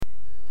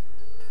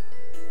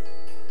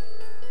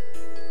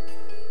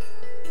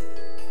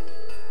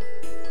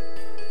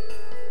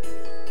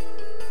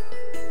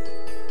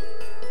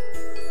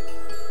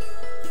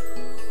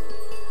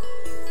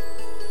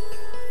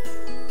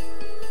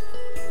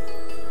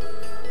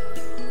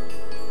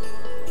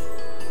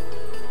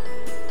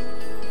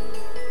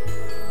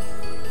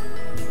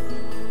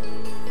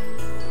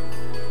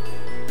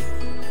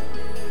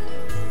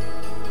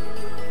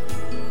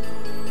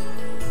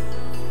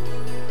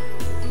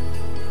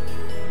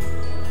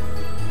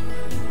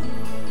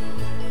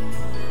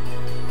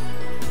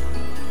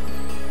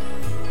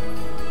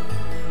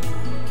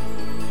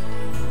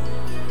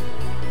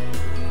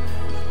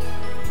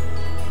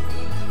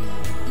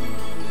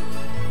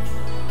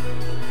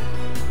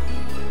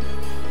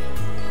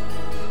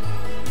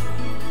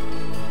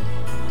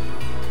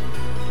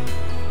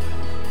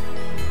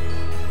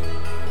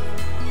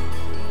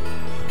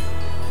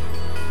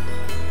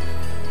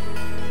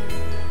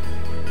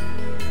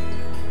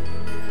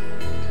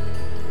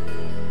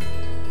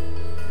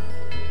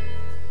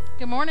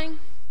Good morning.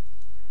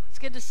 It's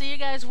good to see you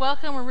guys.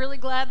 Welcome. We're really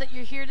glad that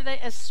you're here today,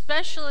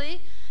 especially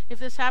if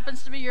this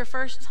happens to be your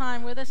first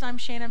time with us. I'm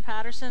Shannon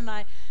Patterson, and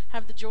I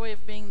have the joy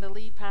of being the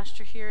lead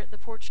pastor here at the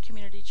Porch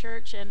Community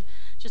Church, and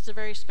just a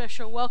very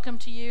special welcome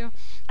to you.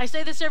 I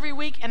say this every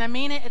week, and I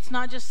mean it. It's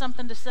not just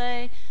something to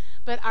say,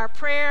 but our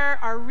prayer,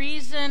 our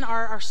reason,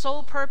 our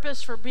sole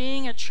purpose for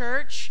being a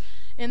church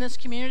in this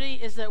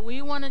community is that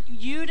we want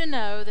you to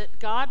know that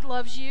God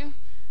loves you,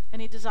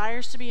 and He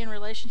desires to be in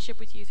relationship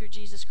with you through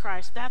Jesus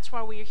Christ. That's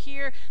why we are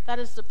here. That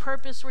is the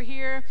purpose we're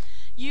here.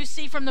 You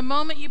see, from the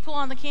moment you pull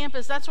on the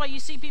campus, that's why you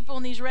see people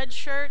in these red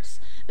shirts,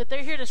 that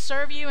they're here to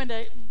serve you and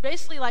to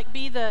basically like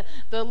be the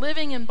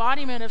living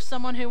embodiment of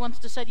someone who wants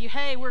to say to you,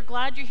 hey, we're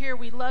glad you're here.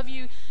 We love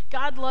you.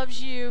 God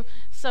loves you.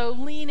 So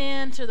lean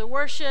into the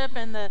worship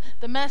and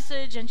the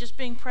message and just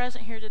being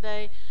present here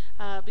today,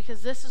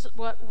 because this is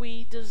what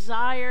we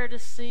desire to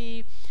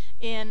see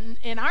in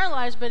our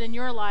lives, but in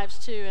your lives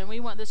too. And we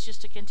want this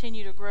just to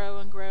continue to grow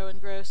and grow and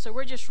grow. So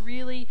we're just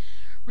really,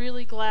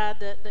 really glad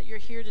that you're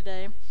here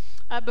today.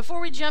 Before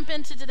we jump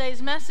into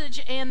today's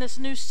message and this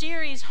new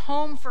series,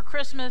 Home for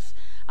Christmas,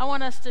 I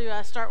want us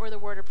to start with a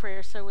word of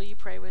prayer. So will you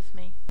pray with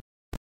me?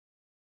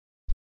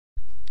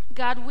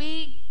 God,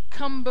 we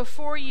come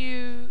before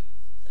you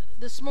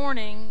this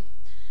morning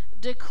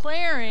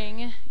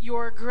declaring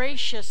your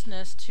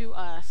graciousness to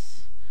us.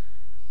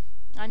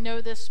 I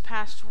know this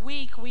past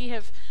week we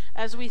have,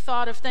 as we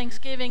thought of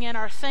Thanksgiving and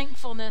our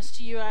thankfulness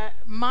to you,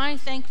 my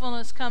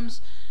thankfulness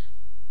comes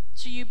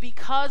to you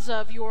because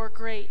of your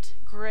great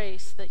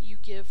grace that you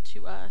give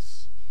to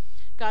us.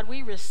 God,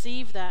 we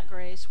receive that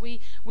grace. We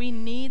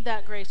need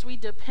that grace. We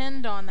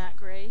depend on that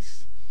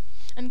grace.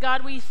 And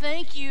God, we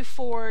thank you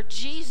for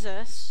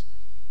Jesus,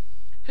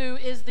 who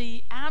is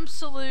the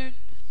absolute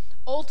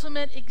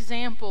ultimate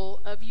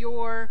example of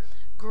your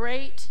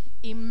great,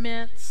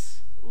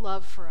 immense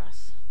love for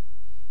us.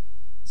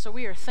 So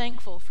we are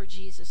thankful for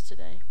Jesus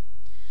today.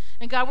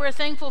 And God, we're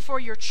thankful for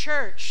your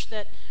church,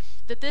 that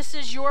this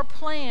is your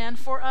plan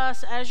for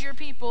us as your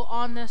people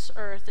on this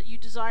earth, that you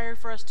desire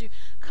for us to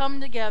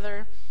come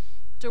together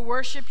to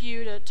worship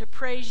you, to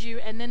praise you,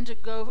 and then to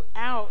go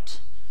out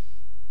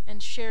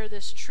and share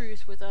this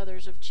truth with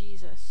others of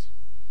Jesus.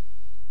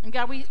 And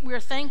God, we're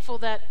thankful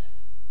that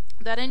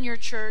in your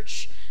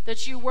church,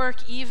 that you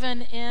work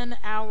even in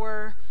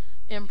our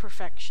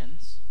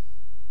imperfections,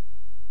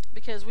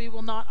 because we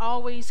will not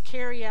always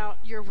carry out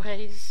your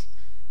ways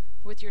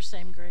with your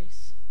same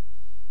grace.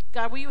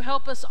 God, will you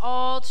help us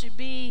all to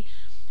be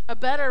a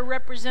better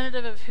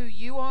representative of who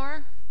you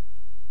are?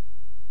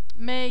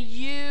 May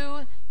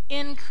you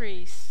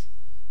increase,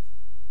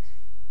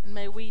 and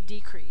may we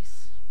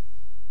decrease.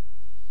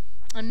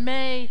 And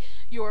may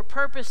your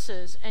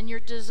purposes and your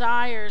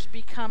desires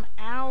become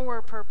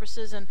our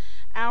purposes and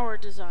our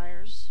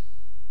desires.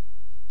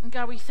 And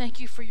God, we thank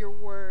you for your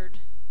word.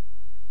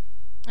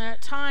 And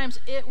at times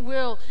it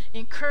will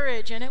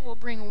encourage and it will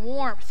bring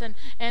warmth, and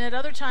at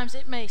other times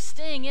it may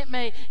sting, it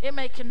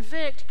may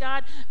convict.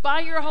 God,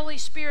 by your Holy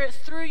Spirit,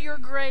 through your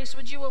grace,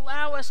 would you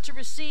allow us to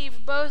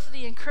receive both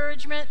the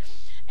encouragement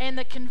and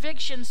the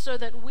conviction so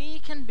that we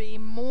can be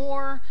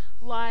more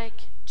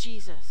like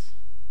Jesus.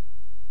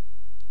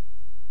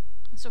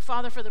 So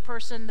Father, for the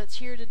person that's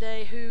here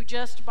today who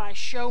just by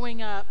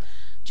showing up,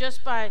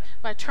 just by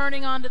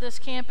turning onto this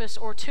campus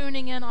or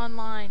tuning in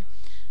online,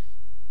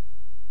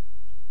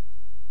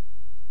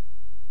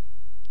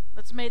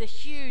 that's made a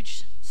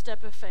huge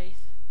step of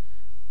faith,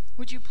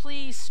 would you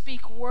please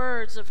speak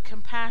words of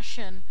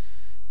compassion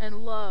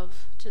and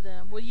love to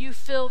them? Will you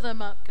fill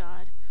them up,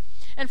 God?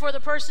 And for the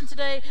person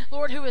today,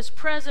 Lord, who is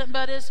present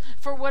but is,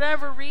 for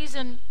whatever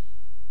reason,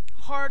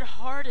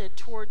 hard-hearted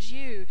towards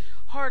you,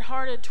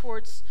 hard-hearted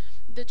towards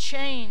the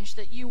change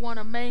that you want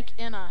to make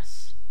in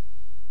us,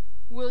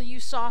 will you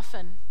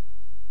soften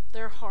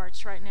their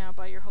hearts right now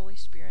by your Holy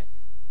Spirit?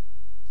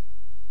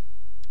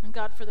 And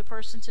God, for the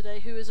person today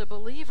who is a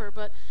believer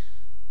but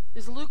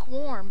is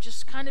lukewarm,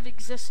 just kind of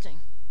existing,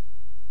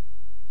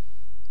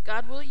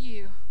 God, will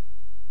you,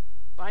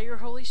 by your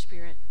Holy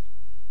Spirit,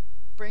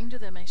 bring to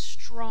them a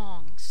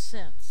strong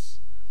sense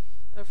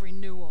of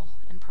renewal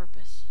and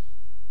purpose?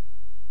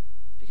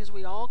 Because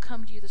we all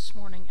come to you this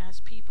morning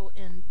as people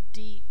in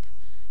deep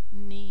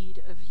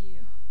need of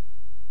you.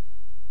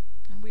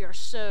 And we are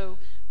so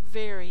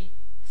very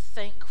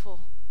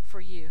thankful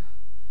for you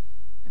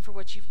and for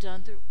what you've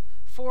done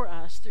for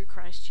us through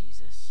Christ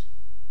Jesus.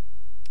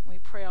 We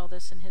pray all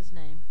this in his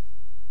name.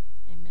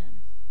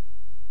 Amen.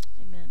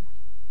 Amen.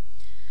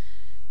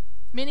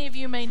 Many of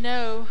you may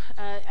know,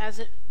 as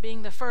it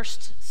being the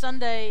first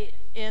Sunday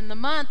in the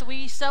month,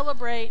 we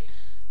celebrate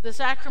the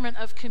sacrament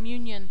of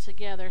communion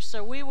together.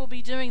 So we will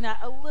be doing that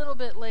a little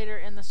bit later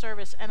in the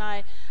service. And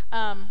I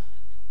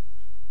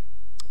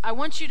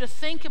want you to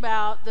think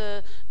about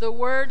the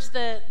words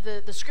that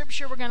the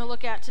scripture we're going to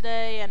look at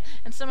today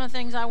and some of the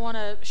things I want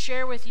to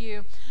share with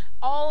you,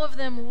 all of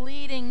them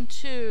leading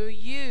to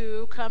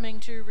you coming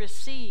to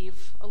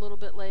receive a little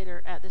bit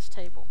later at this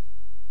table.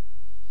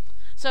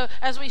 So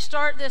as we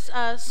start this,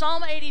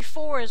 Psalm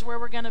 84 is where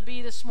we're going to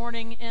be this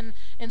morning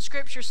in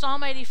Scripture,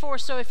 Psalm 84.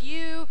 So if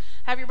you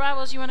have your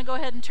Bibles, you want to go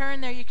ahead and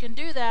turn there, you can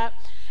do that.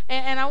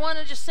 And I want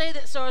to just say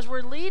that, so as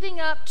we're leading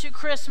up to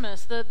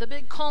Christmas, the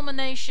big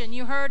culmination,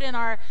 you heard in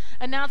our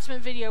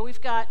announcement video,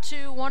 we've got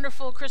 2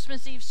 wonderful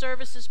Christmas Eve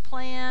services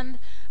planned.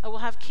 We'll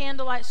have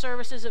candlelight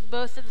services at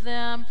both of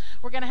them.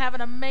 We're going to have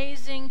an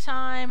amazing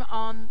time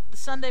on the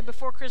Sunday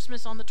before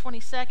Christmas on the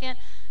 22nd.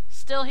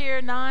 Still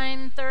here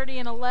 9:30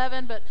 and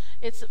 11, but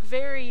it's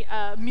very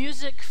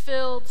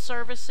music-filled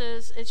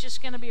services. It's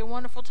just going to be a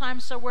wonderful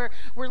time. So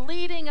we're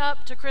leading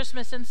up to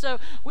Christmas, and so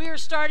we are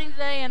starting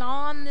today, and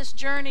on this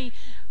journey,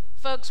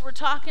 folks, we're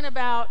talking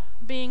about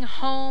being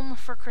home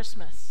for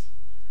Christmas.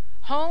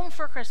 Home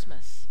for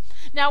Christmas.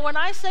 Now, when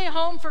I say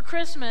home for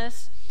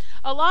Christmas,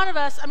 a lot of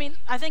us,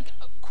 I think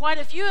quite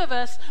a few of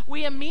us,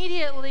 we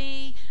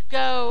immediately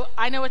go,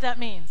 I know what that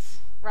means.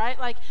 Right?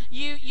 Like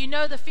you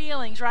know the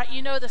feelings, right?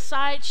 You know the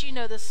sights, you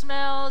know the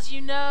smells,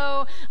 you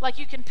know, like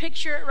you can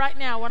picture it right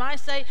now. When I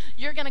say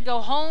you're going to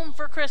go home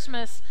for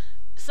Christmas,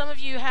 some of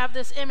you have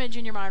this image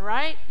in your mind,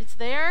 right? It's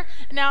there.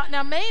 Now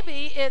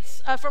maybe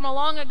it's from a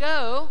long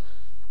ago,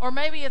 or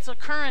maybe it's a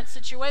current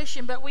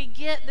situation, but we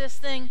get this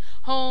thing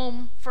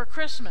home for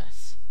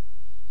Christmas.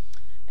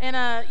 And,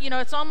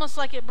 it's almost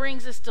like it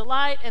brings this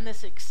delight and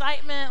this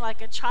excitement,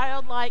 like a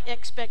childlike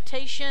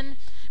expectation,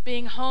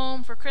 being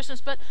home for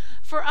Christmas. But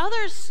for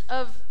others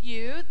of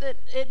you, that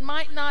it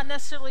might not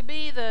necessarily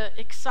be the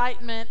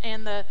excitement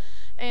and the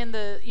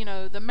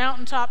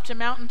mountaintop to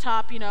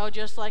mountaintop,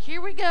 just like,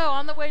 here we go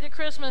on the way to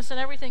Christmas and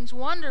everything's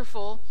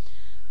wonderful.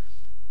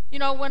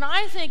 When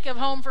I think of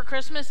home for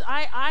Christmas,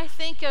 I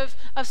think of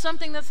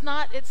something it's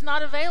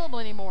not available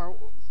anymore.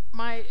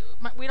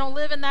 We don't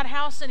live in that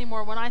house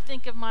anymore. When I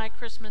think of my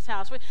Christmas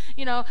house,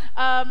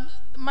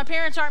 my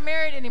parents aren't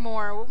married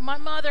anymore. My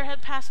mother has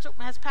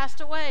passed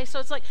away.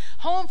 So it's like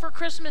home for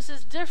Christmas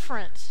is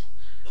different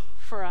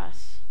for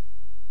us.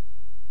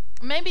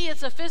 Maybe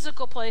it's a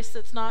physical place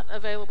that's not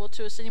available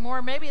to us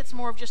anymore. Maybe it's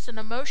more of just an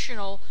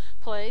emotional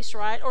place,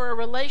 right? Or a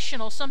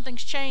relational.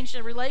 Something's changed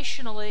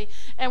relationally.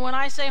 And when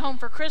I say home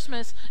for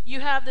Christmas,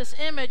 you have this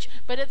image,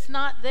 but it's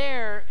not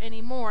there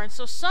anymore. And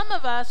so some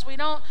of us, we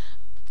don't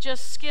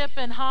just skip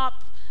and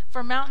hop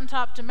from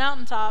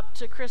mountaintop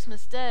to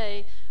Christmas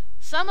Day.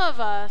 Some of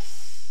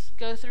us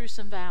go through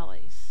some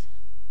valleys.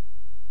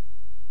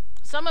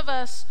 Some of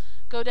us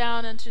go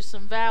down into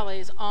some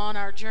valleys on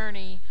our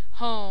journey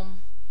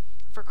home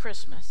for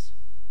Christmas.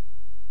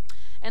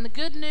 And the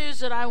good news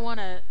that I want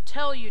to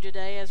tell you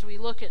today as we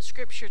look at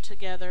Scripture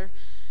together,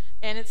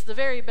 and it's the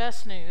very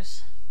best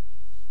news,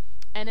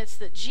 and it's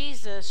that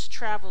Jesus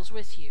travels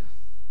with you.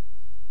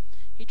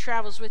 He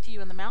travels with you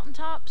in the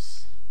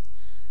mountaintops,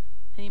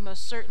 and he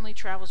most certainly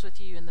travels with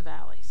you in the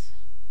valleys.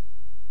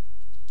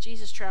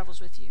 Jesus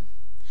travels with you.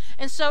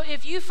 And so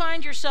if you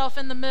find yourself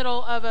in the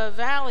middle of a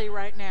valley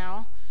right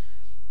now,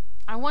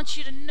 I want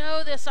you to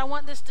know this. I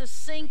want this to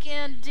sink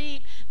in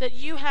deep, that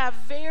you have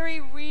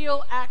very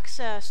real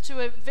access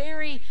to a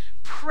very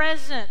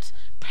present,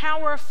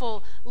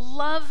 powerful,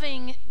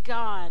 loving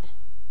God.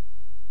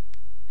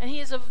 And he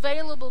is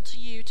available to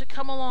you to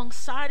come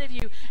alongside of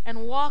you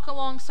and walk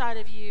alongside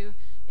of you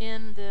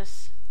in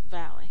this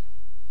valley.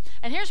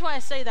 And here's why I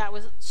say that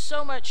with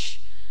so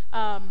much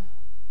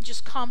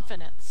just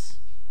confidence.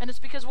 And it's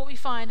because what we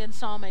find in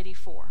Psalm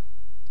 84.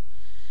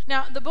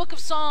 Now, the book of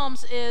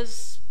Psalms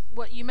is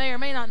what you may or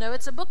may not know.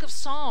 It's a book of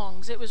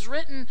songs. It was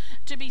written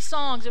to be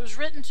songs. It was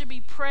written to be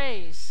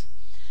praise.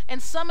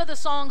 And some of the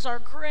songs are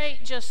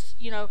great, just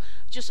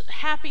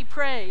happy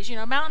praise,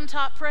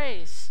 mountaintop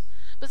praise.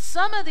 But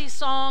some of these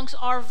songs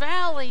are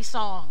valley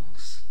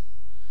songs.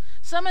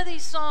 Some of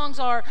these songs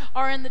are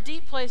in the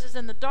deep places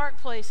and the dark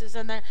places,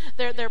 and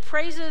they're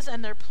praises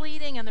and they're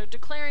pleading and they're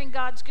declaring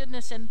God's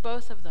goodness in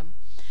both of them.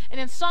 And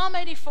in Psalm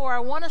 84, I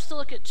want us to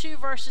look at 2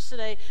 verses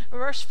today,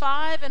 verse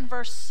 5 and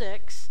verse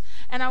 6,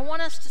 and I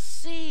want us to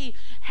see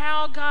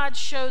how God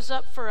shows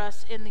up for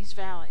us in these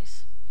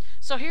valleys.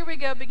 So here we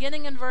go,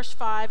 beginning in verse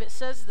 5, it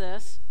says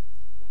this: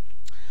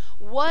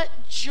 "What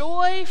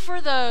joy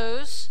for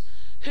those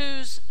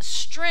whose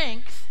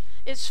strength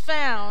is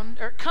found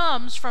or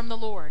comes from the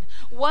Lord."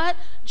 What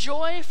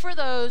joy for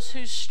those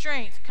whose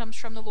strength comes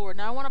from the Lord.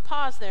 Now I want to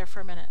pause there for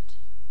a minute.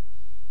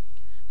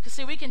 Because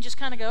see, we can just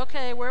kind of go,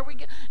 okay, where we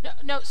go?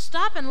 No,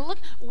 stop and look.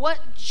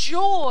 What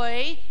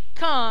joy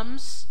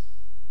comes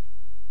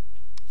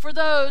for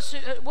those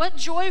what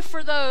joy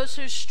for those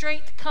whose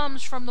strength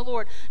comes from the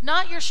Lord.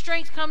 Not your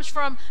strength comes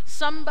from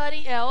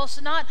somebody else.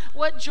 Not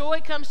what joy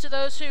comes to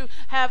those who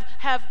have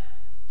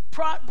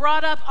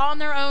brought up on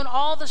their own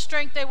all the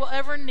strength they will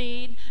ever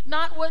need.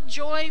 Not what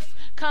joy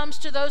comes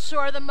to those who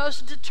are the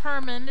most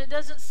determined. It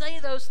doesn't say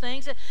those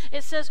things.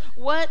 It says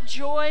what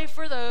joy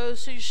for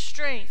those whose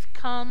strength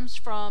comes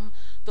from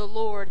the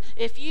Lord.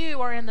 If you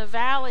are in the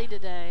valley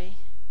today,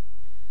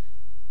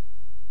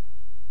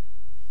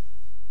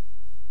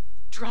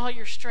 draw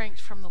your strength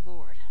from the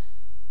Lord.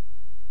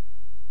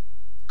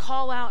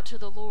 Call out to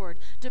the Lord.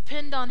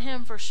 Depend on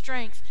him for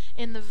strength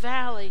in the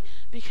valley,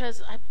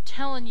 because I'm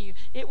telling you,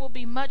 it will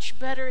be much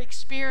better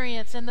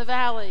experience in the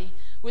valley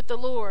with the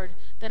Lord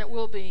than it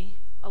will be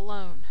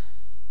alone.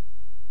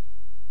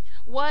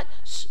 What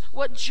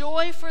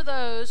joy for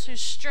those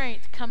whose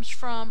strength comes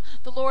from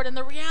the Lord. And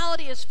the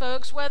reality is,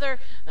 folks, whether,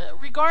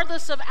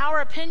 regardless of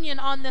our opinion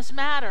on this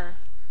matter,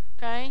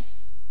 okay,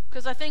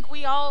 because I think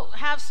we all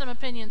have some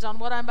opinions on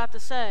what I'm about to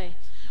say,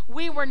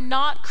 we were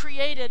not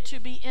created to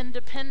be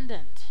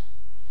independent.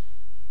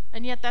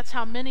 And yet that's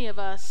how many of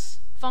us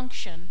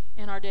function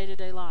in our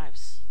day-to-day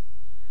lives.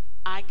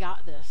 I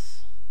got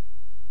this.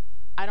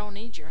 I don't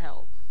need your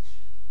help.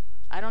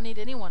 I don't need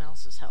anyone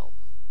else's help.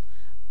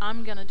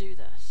 I'm going to do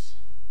this.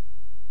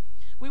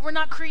 We were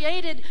not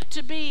created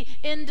to be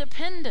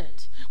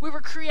independent. We were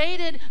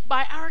created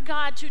by our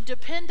God to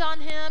depend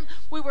on him.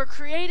 We were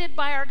created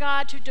by our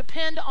God to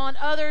depend on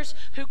others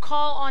who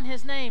call on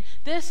his name.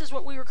 This is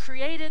what we were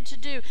created to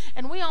do.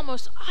 And we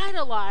almost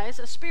idolize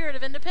a spirit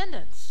of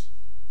independence.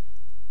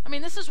 I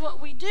mean, this is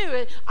what we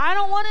do. I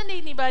don't want to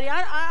need anybody.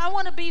 I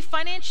want to be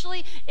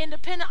financially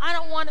independent. I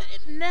don't want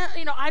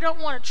to, I don't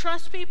want to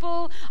trust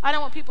people. I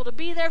don't want people to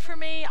be there for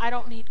me. I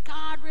don't need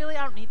God, really.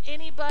 I don't need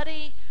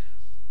anybody.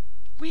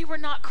 We were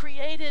not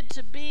created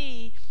to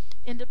be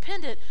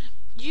independent.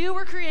 You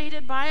were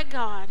created by a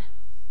God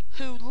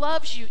who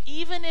loves you,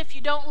 even if you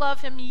don't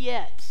love him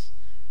yet.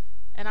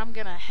 And I'm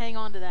going to hang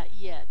on to that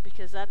yet,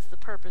 because that's the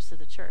purpose of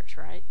the church,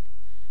 right?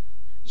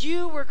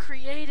 You were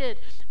created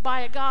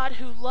by a God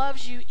who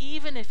loves you,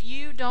 even if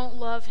you don't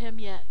love him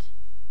yet.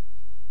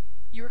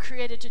 You were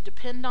created to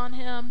depend on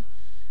him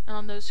and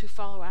on those who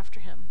follow after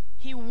him.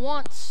 He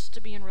wants to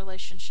be in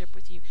relationship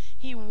with you.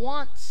 He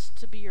wants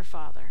to be your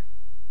Father.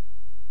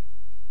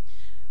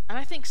 And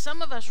I think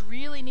some of us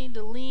really need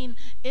to lean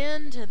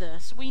into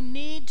this. We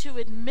need to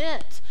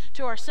admit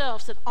to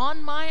ourselves that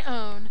on my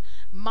own,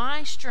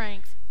 my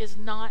strength is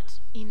not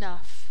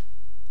enough.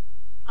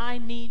 I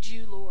need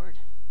you, Lord.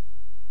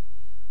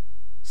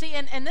 See,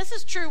 and this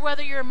is true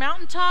whether you're a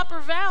mountaintop or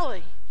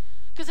valley.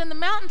 Because in the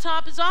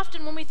mountaintop is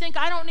often when we think,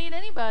 I don't need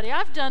anybody.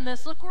 I've done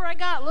this. Look where I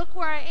got. Look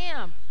where I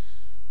am.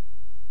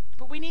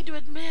 But we need to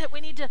admit,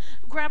 we need to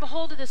grab a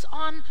hold of this.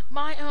 On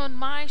my own,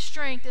 my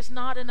strength is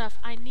not enough.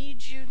 I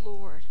need you,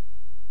 Lord.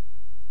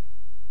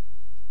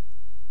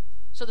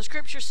 So the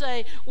scriptures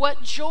say,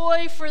 what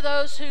joy for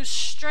those whose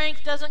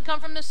strength doesn't come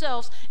from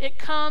themselves. It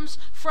comes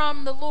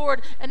from the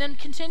Lord. And then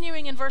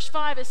continuing in verse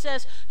 5, it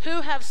says,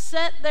 who have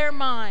set their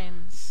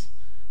minds.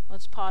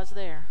 Let's pause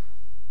there.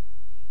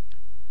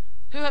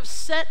 Who have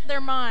set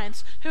their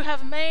minds, who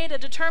have made a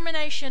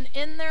determination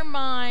in their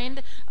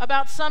mind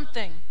about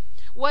something.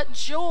 What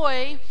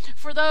joy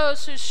for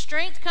those whose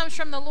strength comes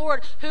from the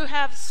Lord, who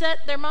have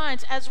set their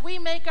minds. As we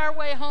make our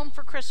way home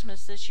for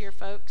Christmas this year,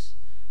 folks,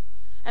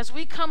 as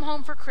we come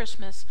home for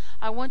Christmas,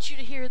 I want you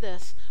to hear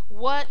this.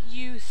 What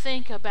you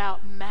think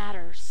about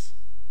matters.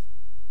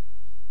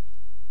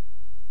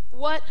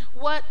 What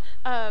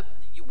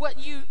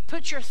you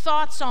put your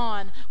thoughts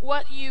on,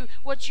 what you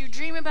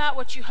dream about,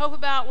 what you hope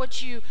about,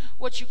 what you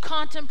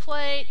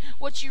contemplate,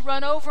 what you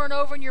run over and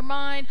over in your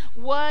mind,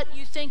 what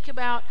you think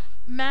about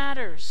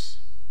matters.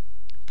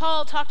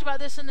 Paul talked about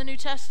this in the New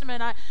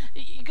Testament.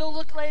 You go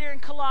look later in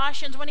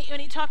Colossians when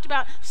he talked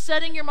about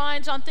setting your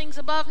minds on things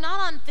above,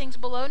 not on things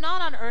below,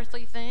 not on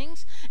earthly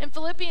things. In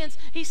Philippians,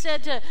 he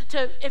said to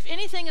if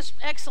anything is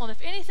excellent,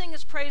 if anything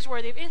is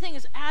praiseworthy, if anything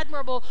is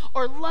admirable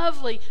or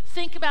lovely,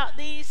 think about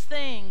these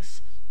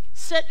things.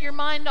 Set your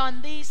mind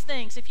on these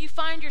things. If you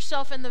find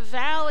yourself in the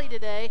valley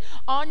today,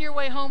 on your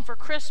way home for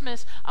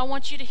Christmas, I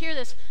want you to hear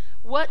this.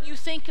 What you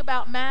think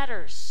about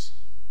matters.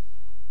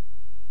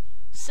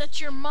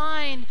 Set your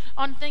mind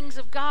on things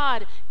of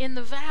God in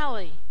the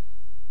valley.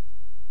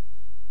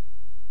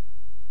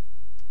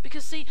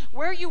 Because see,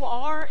 where you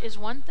are is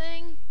one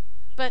thing,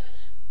 but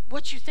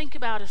what you think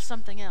about is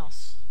something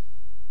else.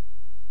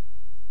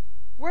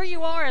 Where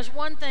you are is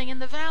one thing in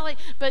the valley,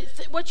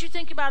 but what you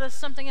think about is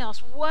something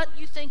else. What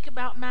you think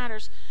about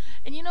matters.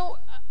 And you know,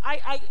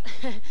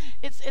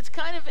 it's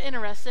kind of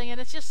interesting, and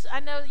it's just,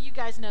 I know you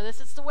guys know this,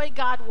 it's the way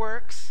God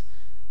works.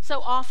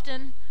 So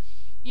often,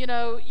 you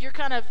know, you're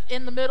kind of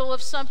in the middle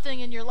of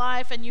something in your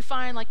life, and you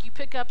find like you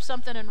pick up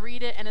something and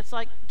read it, and it's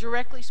like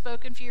directly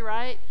spoken for you,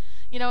 right?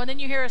 You know, and then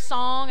you hear a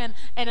song, and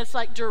it's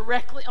like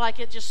directly, like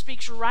it just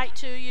speaks right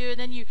to you. And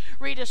then you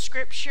read a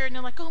scripture, and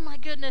you're like, oh my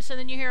goodness. And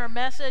then you hear a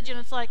message, and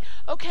it's like,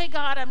 okay,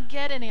 God, I'm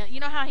getting it.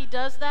 You know how he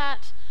does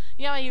that?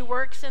 You know how he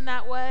works in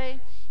that way?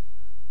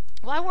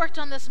 Well, I worked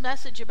on this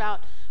message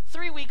about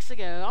 3 weeks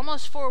ago,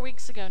 almost 4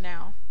 weeks ago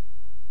now.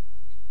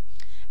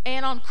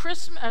 And on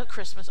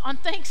on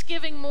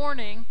Thanksgiving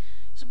morning,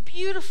 it was a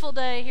beautiful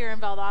day here in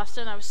Valdosta,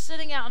 and I was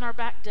sitting out on our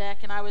back deck,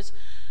 and I was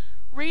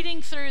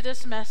reading through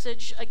this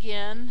message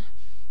again.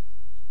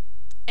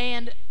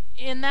 And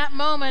in that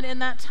moment, in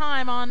that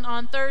time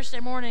on Thursday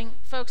morning,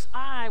 folks,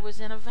 I was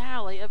in a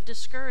valley of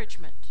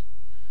discouragement.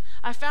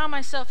 I found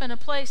myself in a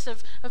place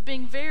of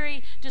being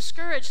very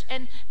discouraged.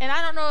 And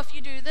I don't know if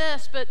you do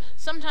this, but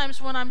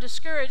sometimes when I'm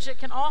discouraged, it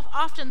can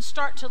often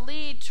start to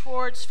lead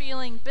towards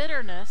feeling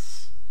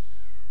bitterness.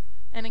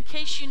 And in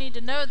case you need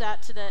to know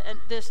that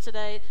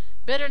today,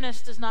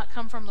 bitterness does not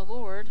come from the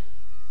Lord.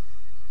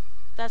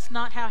 That's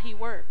not how He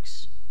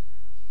works.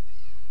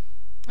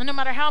 And no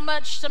matter how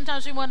much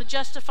sometimes we want to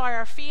justify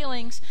our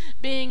feelings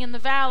being in the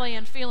valley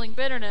and feeling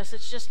bitterness,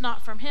 it's just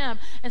not from Him.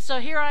 And so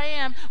here I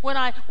am. When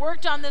I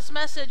worked on this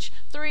message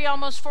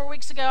almost 4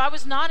 weeks ago, I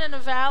was not in a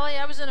valley.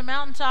 I was in a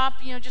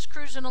mountaintop, just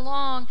cruising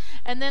along.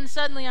 And then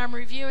suddenly I'm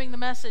reviewing the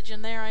message,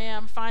 and there I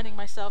am finding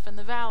myself in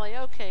the valley.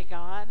 Okay,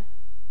 God.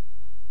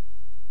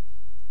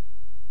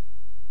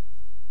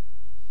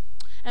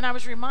 And I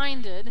was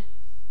reminded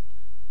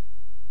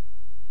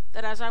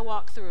that as I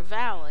walk through a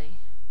valley,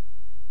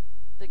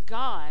 that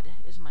God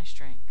is my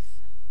strength,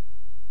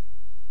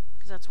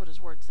 because that's what His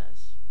Word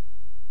says.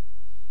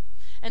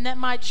 And that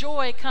my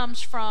joy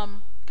comes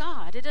from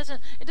God. It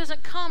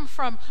doesn't come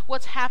from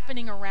what's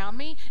happening around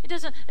me. It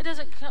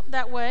doesn't come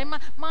that way.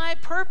 My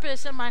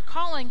purpose and my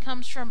calling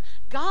comes from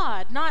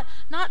God, not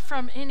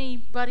from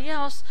anybody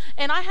else.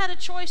 And I had a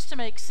choice to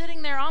make.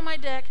 Sitting there on my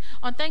deck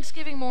on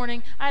Thanksgiving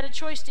morning, I had a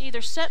choice to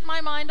either set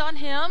my mind on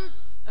Him,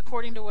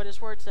 according to what His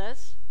Word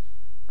says,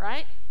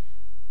 right?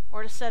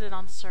 Or to set it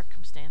on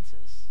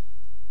circumstances.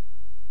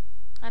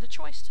 I had a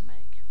choice to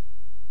make.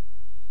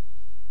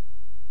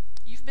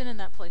 You've been in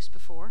that place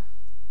before.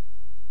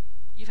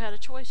 You've had a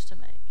choice to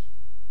make.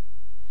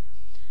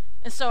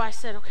 And so I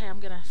said, okay,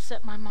 I'm going to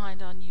set my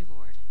mind on You,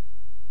 Lord.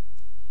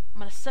 I'm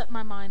going to set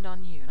my mind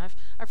on You. And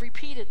I've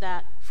repeated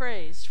that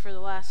phrase for the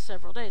last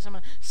several days. I'm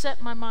going to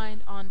set my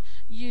mind on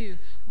You,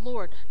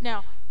 Lord.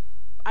 Now,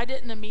 I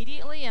didn't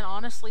immediately and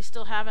honestly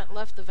still haven't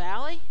left the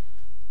valley.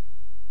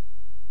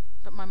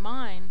 But my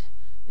mind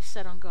is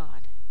set on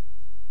God.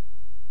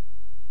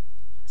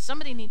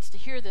 Somebody needs to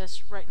hear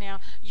this right now.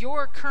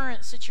 Your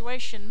current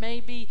situation may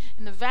be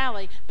in the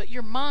valley, but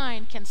your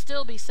mind can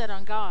still be set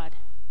on God.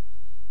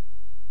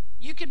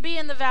 You could be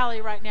in the valley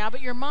right now,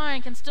 but your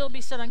mind can still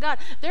be set on God.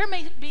 There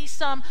may be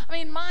some,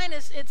 mine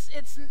is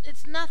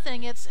it's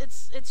nothing. It's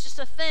just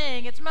a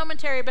thing. It's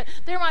momentary, but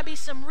there might be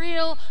some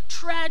real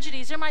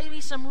tragedies. There might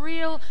be some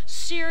real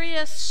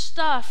serious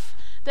stuff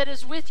that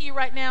is with you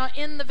right now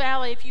in the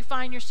valley if you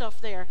find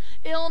yourself there.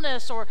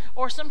 Illness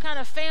or some kind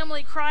of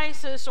family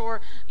crisis,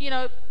 or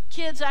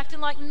kids acting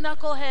like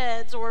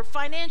knuckleheads, or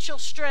financial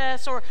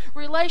stress, or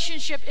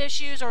relationship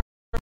issues, or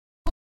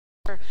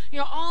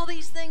all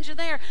these things are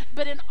there.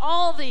 But in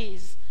all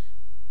these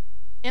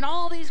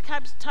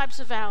types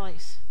of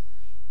valleys,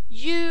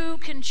 you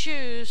can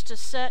choose to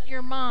set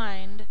your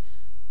mind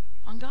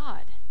on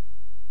God.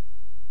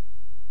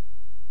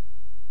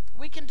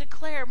 We can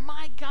declare,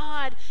 my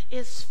God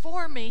is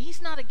for me.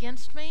 He's not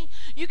against me.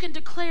 You can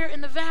declare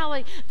in the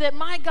valley that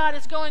my God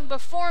is going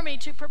before me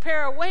to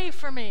prepare a way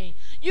for me.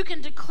 You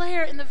can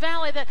declare in the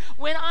valley that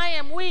when I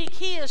am weak,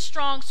 He is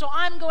strong, so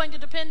I'm going to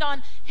depend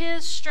on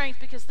His strength,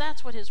 because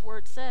that's what His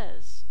Word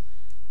says.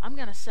 I'm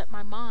going to set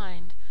my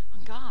mind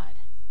on God.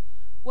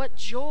 What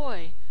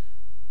joy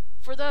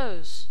for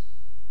those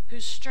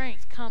whose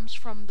strength comes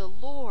from the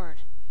Lord,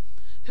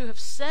 who have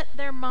set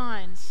their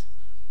minds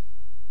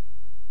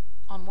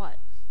on what?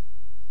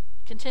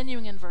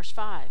 Continuing in verse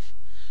 5.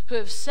 Who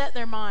have set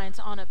their minds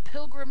on a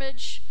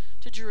pilgrimage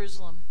to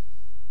Jerusalem.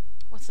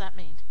 What's that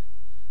mean?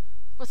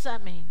 What's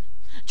that mean?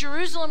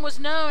 Jerusalem was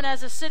known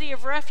as a city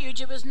of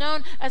refuge. It was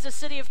known as a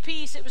city of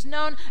peace. It was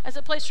known as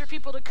a place for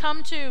people to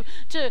come to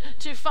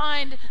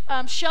find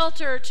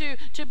shelter,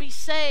 to be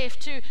safe,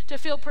 to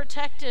feel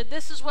protected.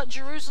 This is what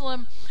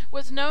Jerusalem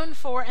was known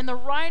for. And the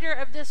writer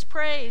of this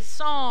praise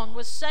song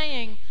was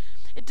saying,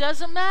 it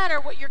doesn't matter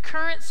what your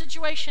current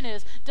situation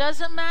is.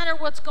 Doesn't matter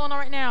what's going on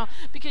right now,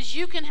 because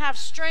you can have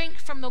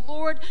strength from the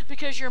Lord,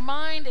 because your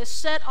mind is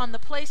set on the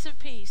place of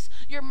peace.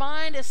 Your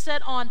mind is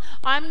set on,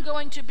 I'm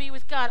going to be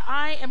with God.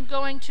 I am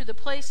going to the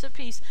place of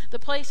peace, the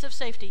place of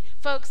safety.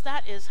 Folks,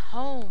 that is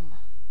home.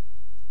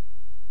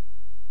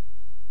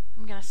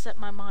 I'm going to set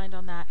my mind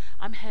on that.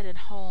 I'm headed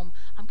home.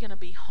 I'm going to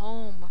be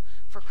home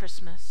for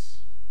Christmas.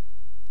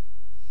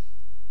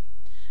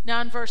 Now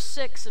in verse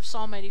 6 of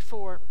Psalm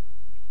 84,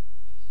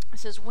 it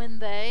says, when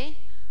they,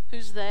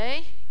 who's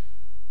they?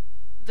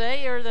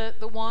 They are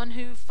the one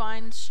who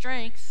finds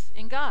strength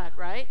in God,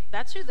 right?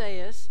 That's who they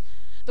is.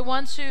 The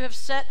ones who have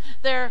set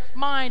their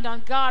mind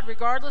on God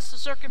regardless of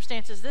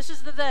circumstances. This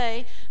is the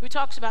they who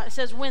talks about. It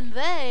says, when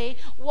they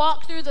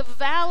walk through the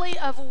valley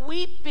of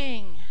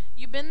weeping.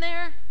 You been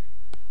there?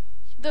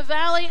 The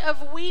valley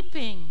of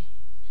weeping.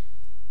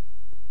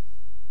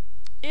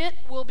 It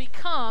will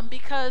become,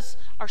 because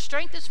our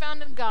strength is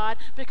found in God,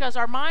 because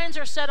our minds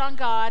are set on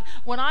God,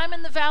 when I'm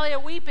in the valley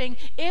of weeping,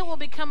 it will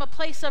become a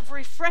place of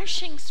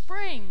refreshing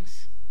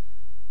springs.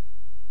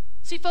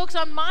 See, folks,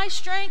 on my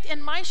strength,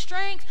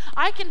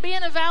 I can be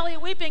in a valley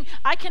of weeping.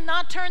 I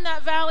cannot turn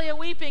that valley of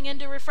weeping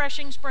into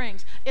refreshing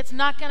springs. It's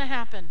not going to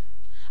happen.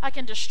 I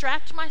can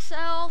distract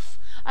myself.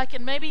 I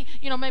can maybe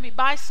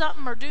buy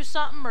something or do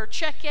something or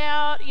check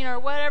out, or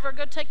whatever,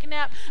 go take a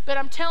nap. But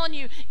I'm telling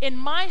you, in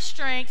my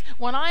strength,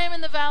 when I am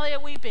in the valley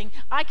of weeping,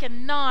 I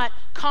cannot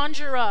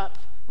conjure up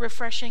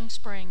refreshing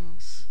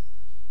springs.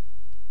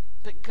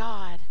 But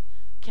God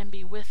can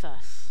be with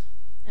us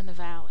in the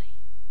valley.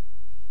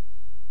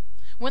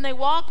 When they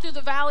walk through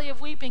the valley of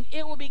weeping,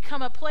 it will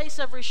become a place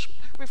of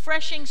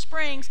refreshing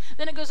springs.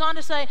 Then it goes on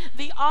to say,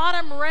 the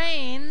autumn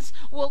rains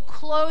will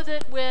clothe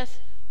it with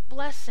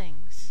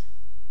blessings.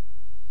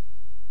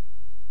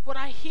 What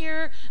I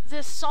hear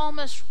this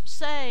psalmist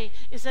say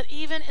is that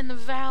even in the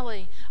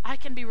valley, I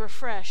can be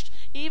refreshed.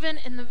 Even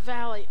in the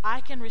valley, I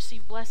can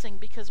receive blessing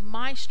because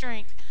my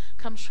strength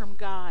comes from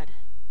God.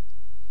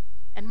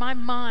 And my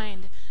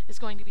mind is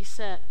going to be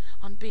set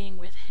on being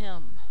with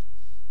Him.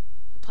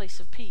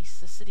 Place of peace,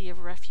 the city of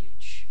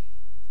refuge.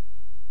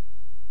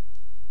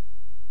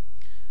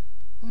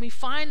 When we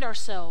find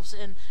ourselves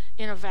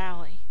in a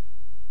valley,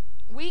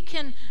 we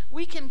can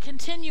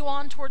continue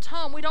on towards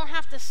home. We don't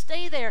have to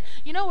stay there.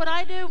 You know what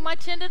I do? My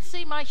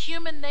tendency, my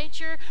human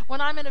nature,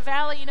 when I'm in a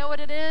valley, you know what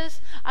it is?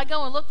 I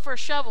go and look for a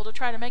shovel to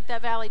try to make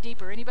that valley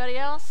deeper. Anybody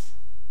else?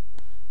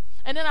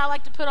 And then I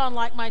like to put on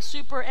like my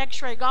super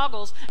X-ray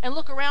goggles and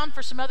look around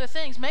for some other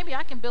things. Maybe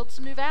I can build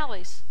some new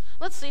valleys.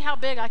 Let's see how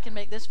big I can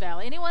make this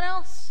valley. Anyone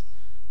else?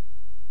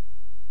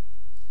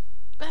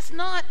 That's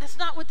not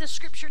what this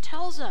scripture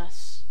tells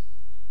us.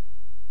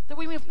 That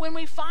when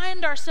we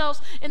find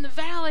ourselves in the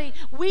valley,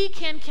 we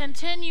can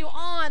continue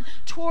on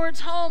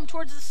towards home,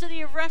 towards the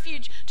city of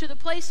refuge, to the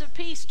place of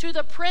peace, to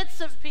the Prince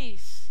of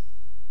Peace.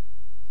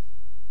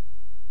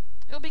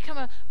 It will become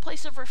a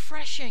place of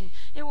refreshing.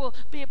 It will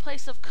be a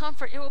place of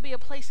comfort. It will be a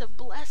place of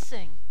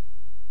blessing.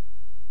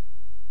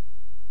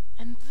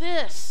 And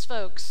this,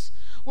 folks,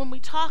 when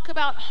we talk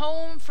about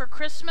home for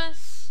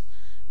Christmas,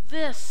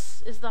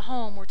 this is the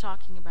home we're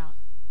talking about.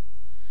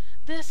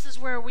 This is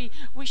where we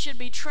should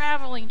be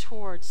traveling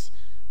towards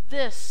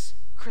this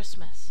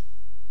Christmas.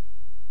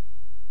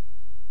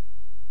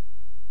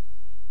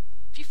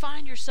 If you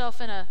find yourself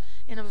in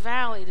a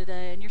valley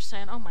today and you're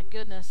saying, oh my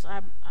goodness,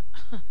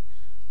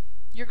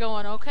 you're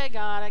going, okay,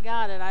 God, I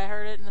got it. I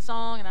heard it in the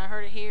song and I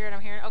heard it here and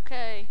I'm hearing it.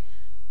 Okay.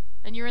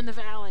 And you're in the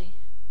valley.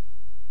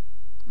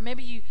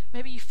 Maybe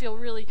you feel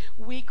really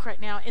weak right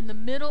now. In the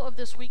middle of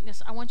this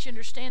weakness, I want you to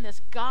understand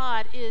this.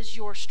 God is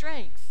your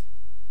strength,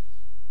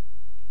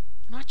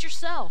 not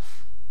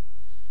yourself.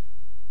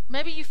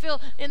 Maybe you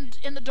feel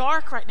in the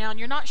dark right now and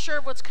you're not sure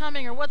of what's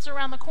coming or what's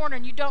around the corner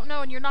and you don't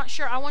know and you're not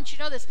sure. I want you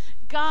to know this.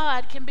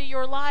 God can be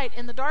your light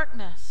in the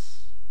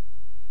darkness.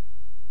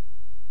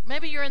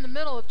 Maybe you're in the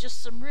middle of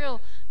just some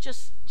real,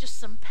 just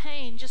some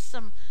pain, just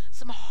some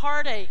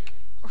heartache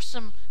or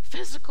some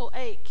physical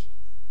ache.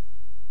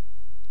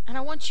 And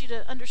I want you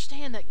to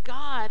understand that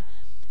God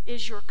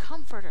is your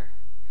comforter.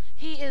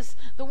 He is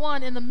the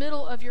one in the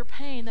middle of your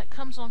pain that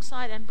comes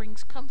alongside and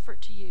brings comfort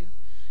to you.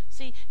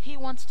 See, He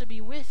wants to be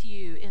with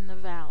you in the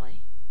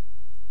valley.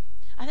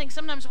 I think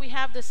sometimes we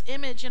have this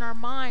image in our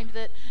mind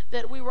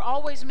that we were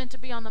always meant to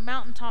be on the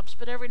mountaintops,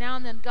 but every now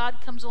and then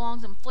God comes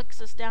along and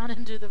flicks us down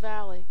into the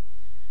valley.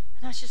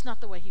 And that's just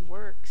not the way He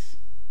works.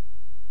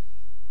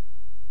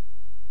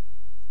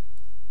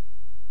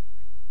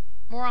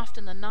 More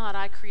often than not,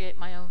 I create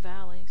my own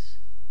valleys.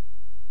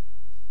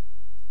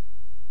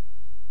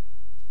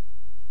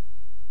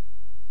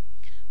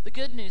 The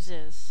good news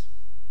is,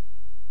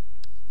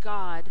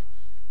 God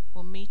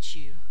will meet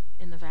you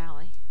in the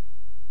valley.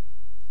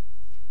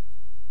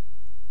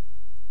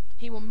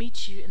 He will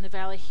meet you in the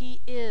valley.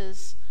 He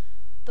is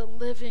the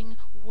living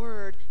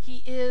Word.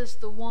 He is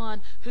the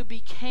one who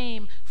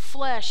became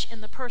flesh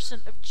in the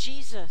person of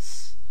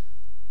Jesus.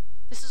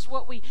 This is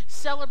what we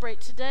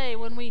celebrate today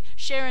when we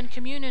share in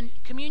communion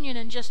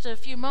in just a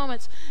few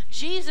moments.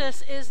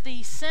 Jesus is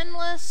the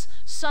sinless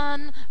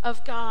Son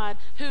of God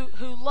who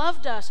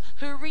loved us,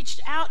 who reached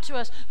out to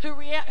us, who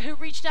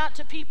reached out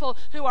to people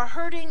who are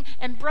hurting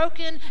and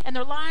broken and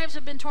their lives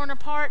have been torn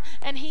apart,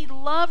 and He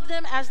loved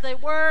them as they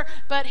were,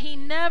 but He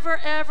never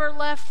ever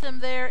left them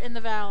there in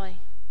the valley.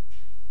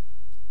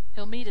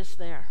 He'll meet us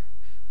there,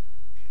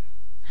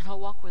 and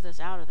He'll walk with us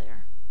out of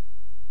there.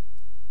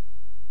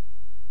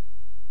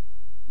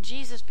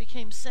 Jesus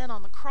became sin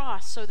on the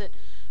cross so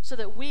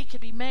that we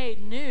could be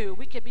made new.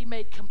 We could be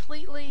made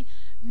completely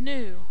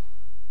new.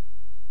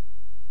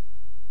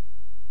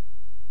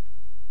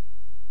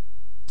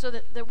 So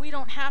that we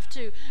don't have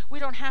to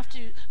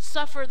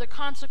suffer the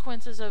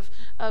consequences of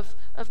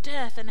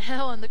death and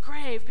hell and the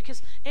grave,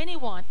 because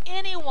anyone,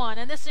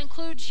 and this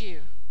includes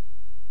you.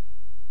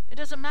 It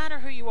doesn't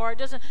matter who you are. It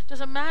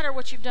doesn't matter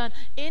what you've done.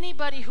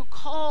 Anybody who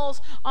calls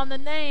on the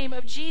name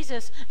of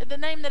Jesus, the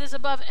name that is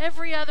above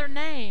every other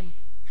name,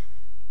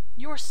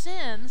 your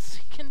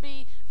sins can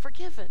be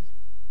forgiven.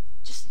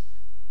 Just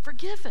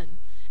forgiven.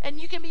 And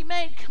you can be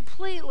made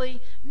completely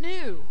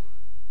new.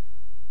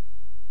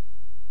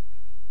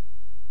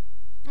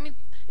 I mean,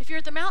 if you're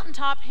at the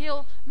mountaintop,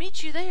 He'll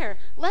meet you there.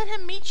 Let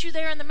Him meet you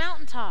there in the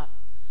mountaintop.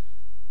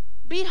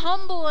 Be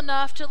humble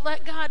enough to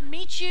let God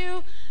meet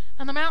you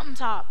on the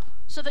mountaintop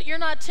so that you're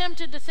not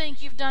tempted to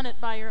think you've done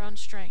it by your own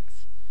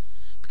strength.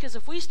 Because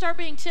if we start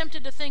being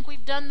tempted to think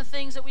we've done the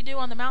things that we do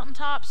on the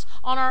mountaintops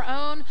on our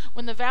own,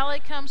 when the valley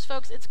comes,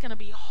 folks, it's going to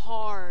be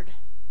hard.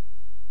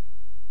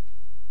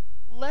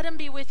 Let him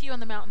be with you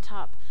on the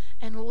mountaintop,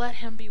 and let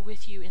him be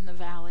with you in the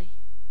valley.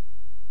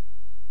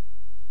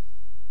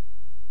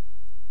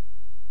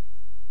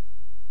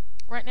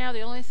 Right now,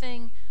 the only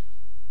thing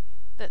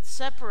that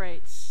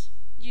separates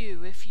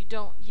you, if you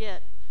don't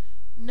yet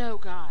know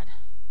God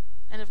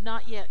and have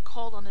not yet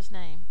called on his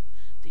name,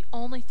 the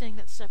only thing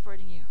that's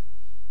separating you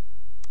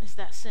is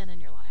that sin in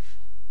your life.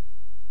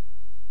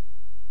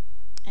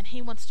 And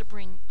he wants to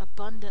bring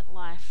abundant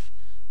life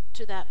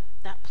to that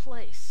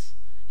place.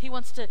 He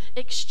wants to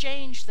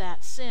exchange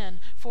that sin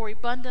for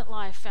abundant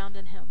life found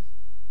in him.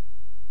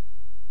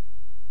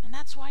 And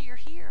that's why you're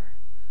here.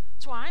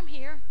 That's why I'm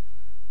here.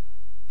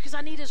 Because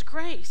I need his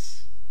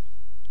grace.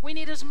 We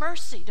need his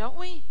mercy, don't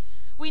we?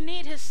 We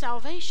need his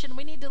salvation.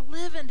 We need to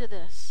live into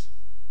this.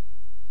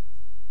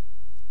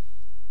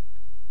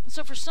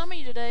 So for some of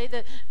you today,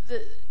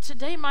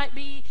 today might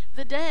be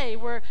the day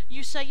where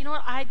you say, you know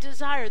what, I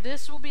desire,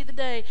 this will be the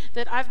day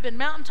that I've been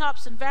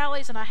mountaintops and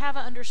valleys and I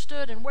haven't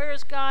understood, and where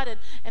is God,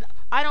 and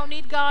I don't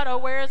need God, oh,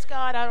 where is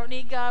God, I don't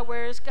need God,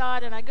 where is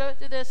God, and I go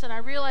through this and I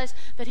realize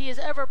that he is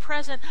ever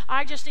present.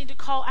 I just need to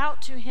call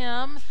out to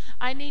him.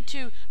 I need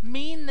to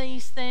mean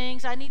these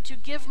things. I need to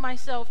give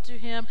myself to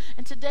him.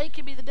 And today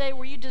could be the day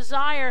where you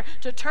desire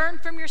to turn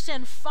from your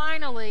sin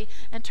finally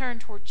and turn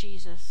toward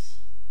Jesus.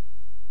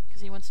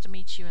 He wants to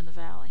meet you in the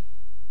valley.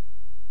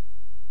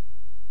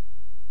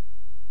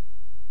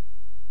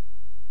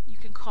 You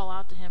can call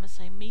out to him and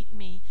say, meet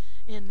me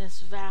in this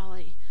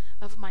valley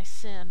of my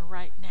sin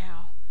right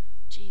now.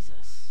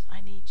 Jesus, I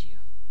need you.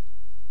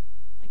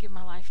 I give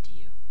my life to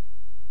you.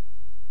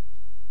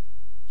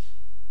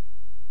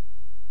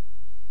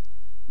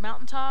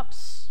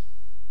 Mountaintops,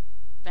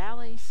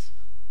 valleys.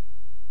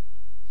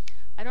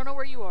 I don't know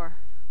where you are.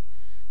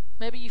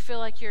 Maybe you feel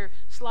like you're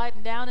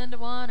sliding down into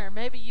one, or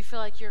maybe you feel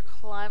like you're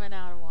climbing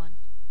out of one.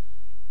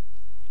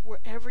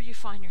 Wherever you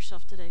find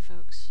yourself today,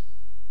 folks,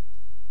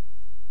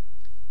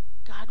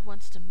 God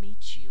wants to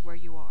meet you where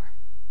you are.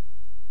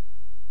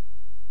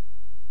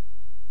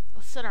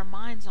 Let's set our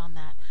minds on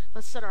that.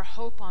 Let's set our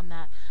hope on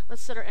that.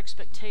 Let's set our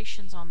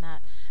expectations on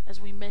that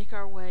as we make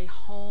our way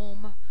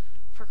home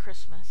for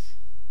Christmas.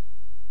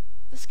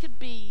 This could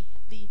be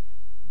the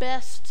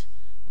best,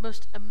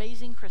 most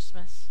amazing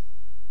Christmas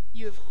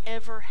you have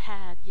ever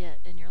had yet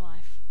in your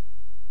life.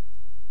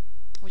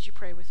 Would you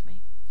pray with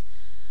me?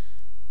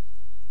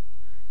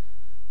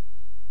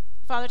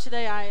 Father,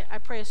 today I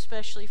pray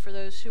especially for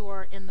those who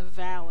are in the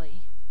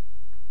valley,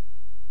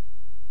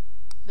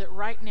 that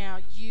right now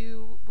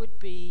you would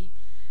be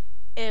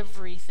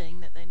everything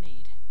that they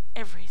need.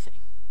 Everything.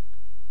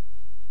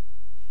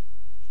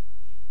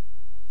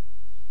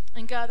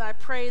 And God, I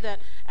pray that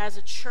as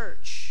a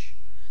church,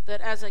 that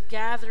as a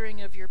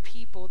gathering of your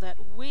people, that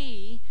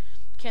we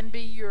can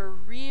be your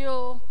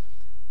real,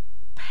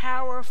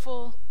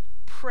 powerful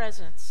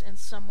presence in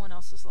someone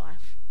else's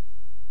life.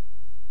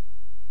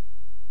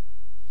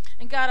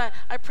 And God,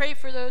 I pray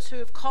for those who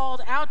have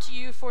called out to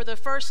you for the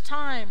first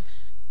time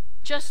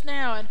just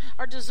now and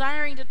are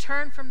desiring to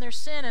turn from their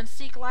sin and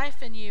seek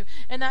life in you,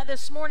 and that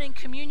this morning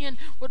communion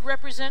would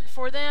represent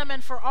for them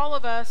and for all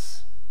of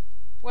us,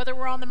 whether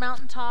we're on the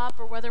mountaintop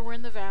or whether we're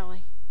in the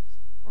valley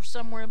or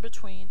somewhere in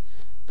between,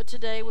 but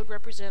today would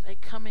represent a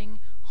coming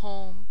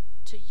home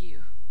to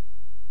you.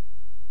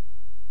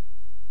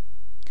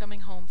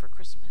 Coming home for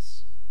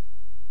Christmas.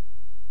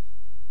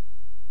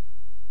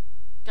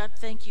 God,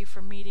 thank you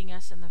for meeting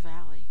us in the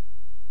valley.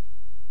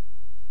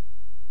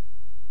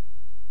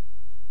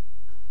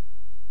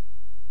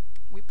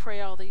 We pray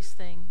all these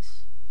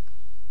things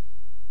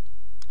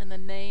in the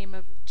name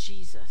of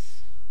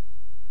Jesus.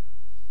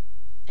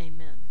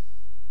 Amen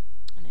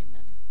and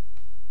amen.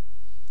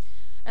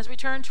 As we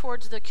turn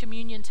towards the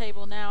communion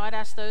table now, I'd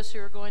ask those who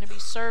are going to be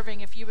serving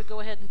if you would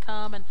go ahead and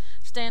come and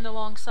stand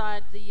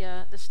alongside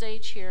the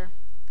stage here.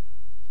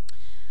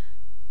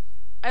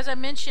 As I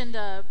mentioned,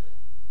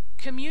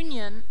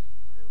 communion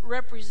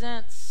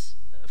represents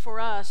for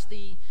us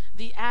the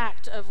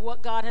act of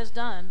what God has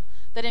done.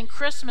 That in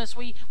Christmas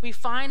we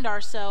find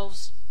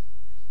ourselves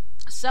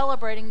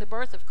celebrating the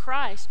birth of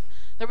Christ.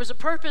 There was a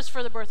purpose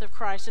for the birth of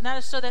Christ, and that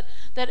is so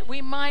that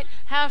we might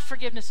have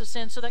forgiveness of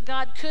sin, so that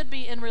God could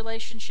be in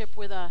relationship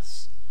with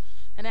us.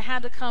 And it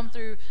had to come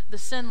through the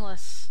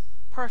sinless,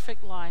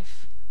 perfect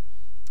life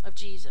of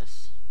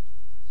Jesus.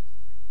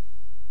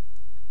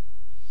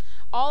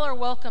 All are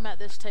welcome at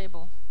this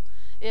table.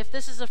 If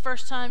this is the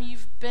first time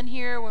you've been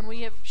here when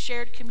we have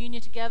shared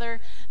communion together,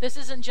 this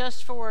isn't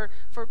just for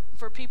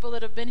people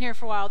that have been here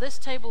for a while. This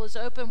table is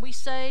open. We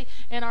say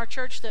in our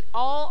church that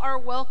all are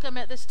welcome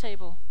at this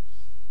table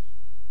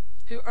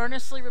who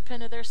earnestly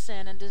repent of their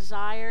sin and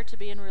desire to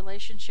be in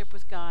relationship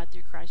with God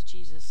through Christ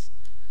Jesus.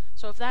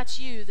 So if that's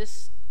you,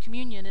 this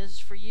communion is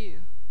for you.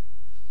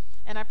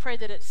 And I pray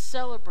that it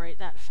celebrate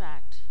that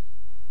fact.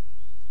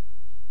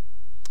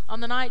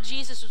 On the night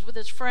Jesus was with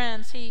his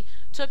friends, he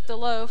took the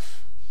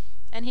loaf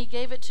And he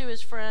gave it to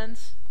his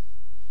friends,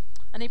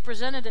 and he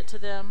presented it to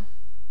them.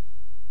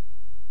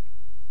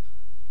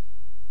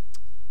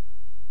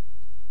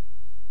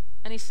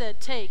 And he said,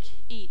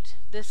 "Take, eat.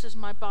 This is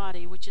my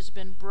body, which has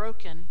been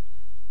broken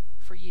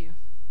for you."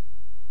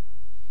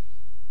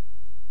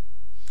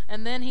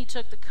 And then he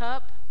took the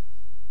cup,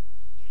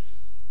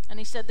 and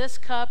he said, "This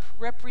cup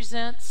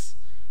represents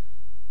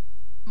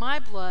my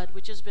blood,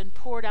 which has been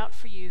poured out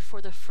for you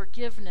for the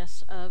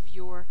forgiveness of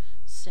your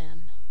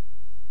sin."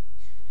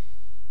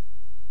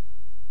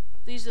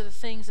 These are the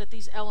things that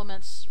these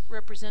elements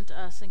represent to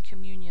us in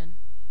communion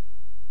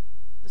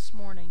this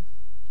morning.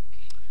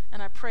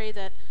 And I pray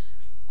that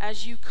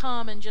as you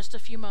come in just a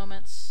few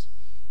moments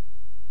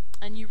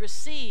and you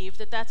receive,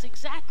 that's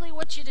exactly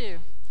what you do.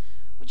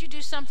 Would you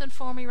do something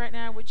for me right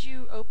now? Would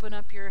you open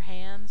up your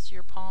hands,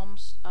 your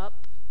palms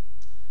up?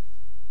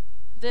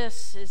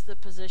 This is the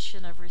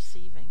position of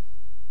receiving.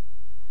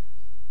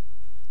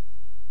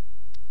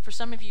 For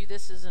some of you,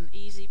 this is an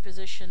easy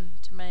position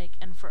to make,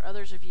 and for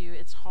others of you,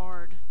 it's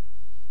hard.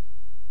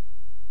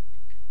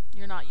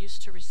 You're not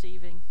used to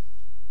receiving.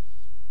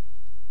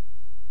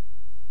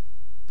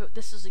 But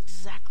this is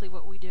exactly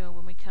what we do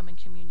when we come in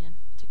communion.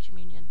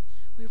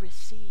 We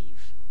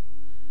receive.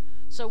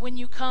 So when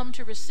you come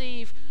to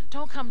receive,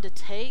 don't come to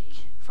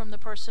take from the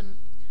person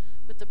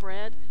with the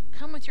bread.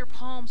 Come with your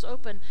palms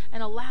open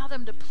and allow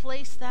them to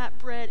place that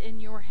bread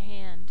in your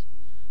hand.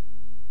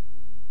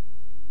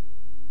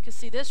 Because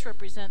see, this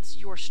represents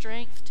your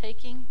strength,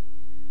 taking.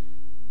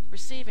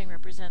 Receiving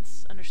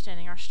represents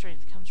understanding our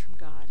strength comes from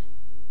God.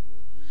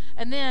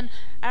 And then,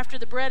 after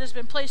the bread has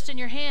been placed in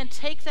your hand,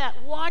 take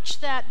that, watch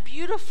that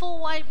beautiful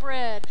white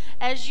bread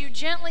as you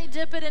gently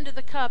dip it into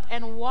the cup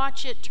and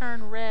watch it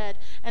turn red,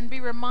 and be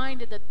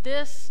reminded that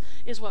this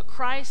is what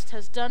Christ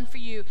has done for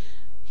you.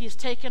 He has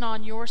taken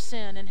on your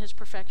sin in his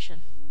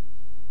perfection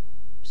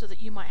so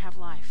that you might have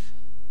life.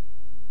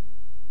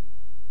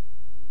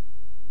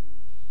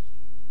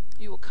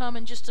 You will come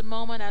in just a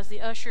moment as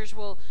the ushers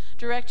will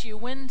direct you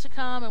when to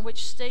come and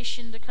which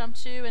station to come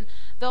to, and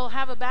they'll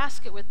have a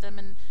basket with them.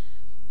 And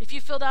if you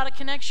filled out a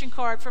connection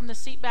card from the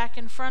seat back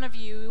in front of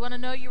you, we want to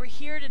know you were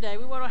here today.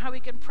 We want to know how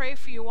we can pray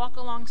for you, walk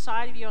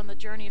alongside of you on the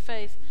journey of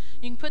faith.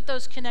 You can put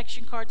those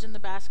connection cards in the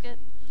basket,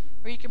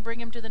 or you can bring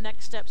them to the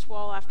Next Steps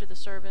wall after the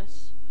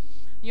service.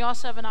 You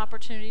also have an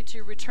opportunity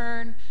to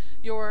return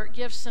your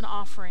gifts and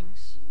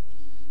offerings.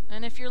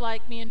 And if you're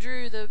like me and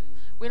Drew,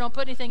 we don't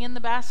put anything in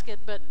the basket,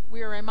 but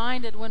we are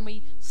reminded when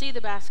we see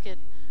the basket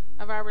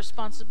of our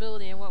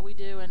responsibility and what we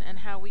do and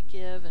how we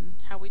give and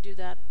how we do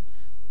that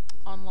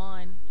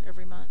online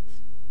every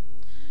month.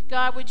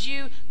 God, would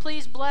you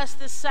please bless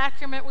this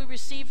sacrament we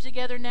receive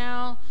together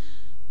now?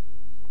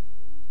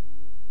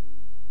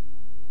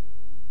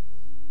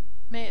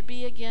 May it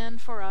be again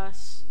for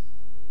us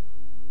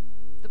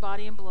the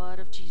body and blood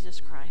of Jesus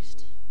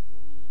Christ,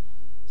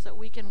 so that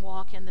we can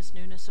walk in this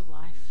newness of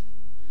life.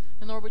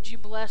 And Lord, would you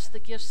bless the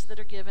gifts that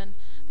are given,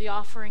 the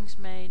offerings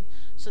made,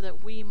 so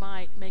that we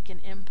might make an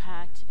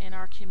impact in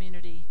our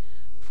community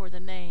for the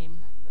name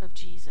of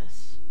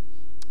Jesus.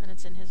 And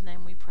it's in his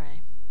name we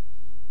pray.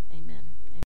 Amen.